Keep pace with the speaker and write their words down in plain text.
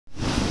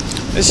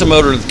This is a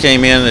motor that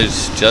came in.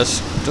 It's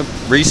just a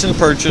recent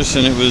purchase,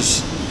 and it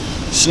was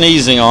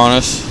sneezing on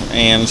us,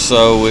 and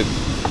so it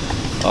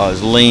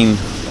is a lean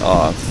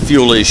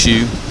fuel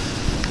issue,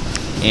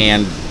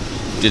 and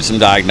did some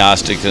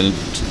diagnostics and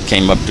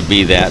came up to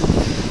be that.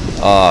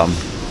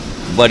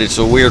 But it's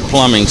a weird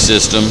plumbing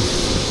system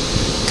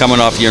coming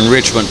off your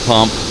enrichment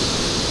pump.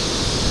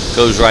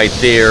 Goes right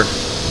there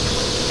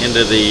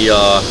into the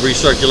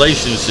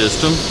recirculation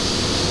system,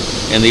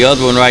 and the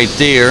other one right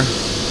there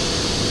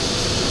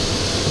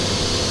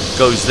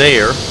goes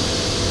there,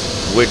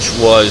 which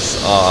was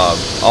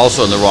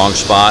also in the wrong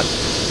spot.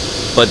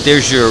 But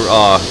there's your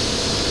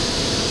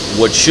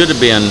what should have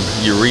been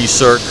your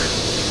recirc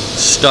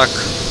stuck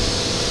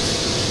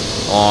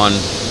on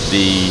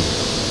the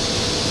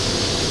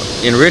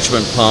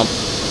enrichment pump.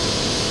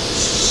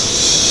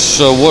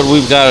 So what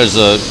we've got is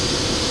a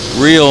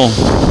real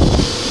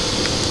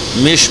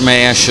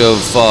mishmash of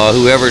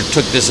whoever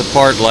took this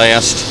apart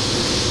last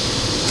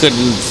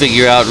couldn't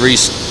figure out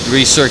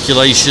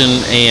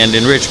recirculation and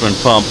enrichment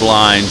pump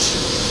lines.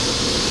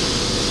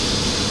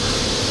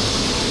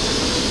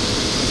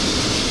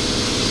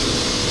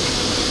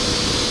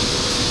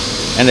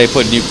 And they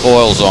put new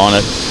coils on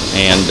it,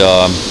 and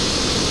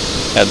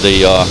had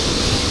the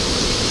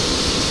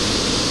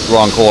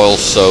wrong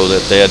coils, so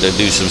that they had to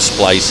do some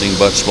splicing,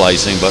 butt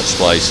splicing.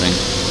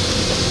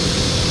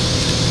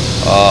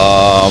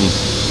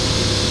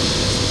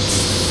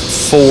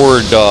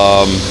 Ford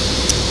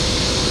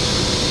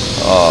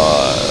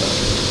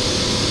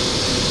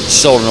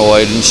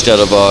solenoid instead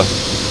of a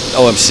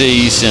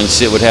OMC,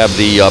 since it would have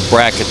the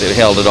bracket that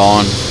held it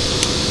on.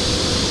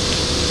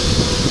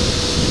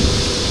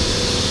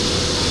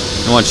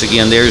 And once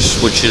again, there's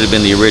what should have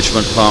been the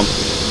enrichment pump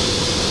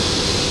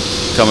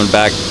coming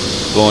back,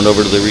 going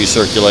over to the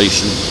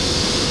recirculation.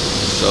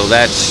 So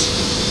that's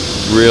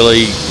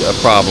really a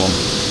problem.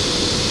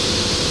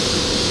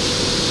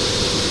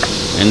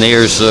 And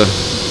there's the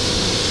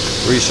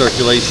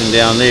recirculation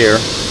down there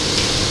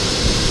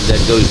that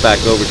goes back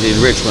over to the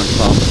enrichment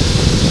pump.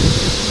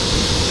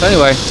 So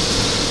anyway,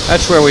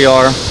 that's where we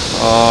are.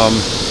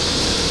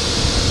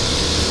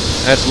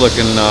 That's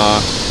looking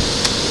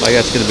like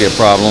that's going to be a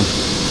problem.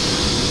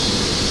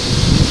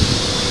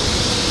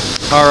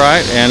 All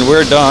right, and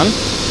we're done.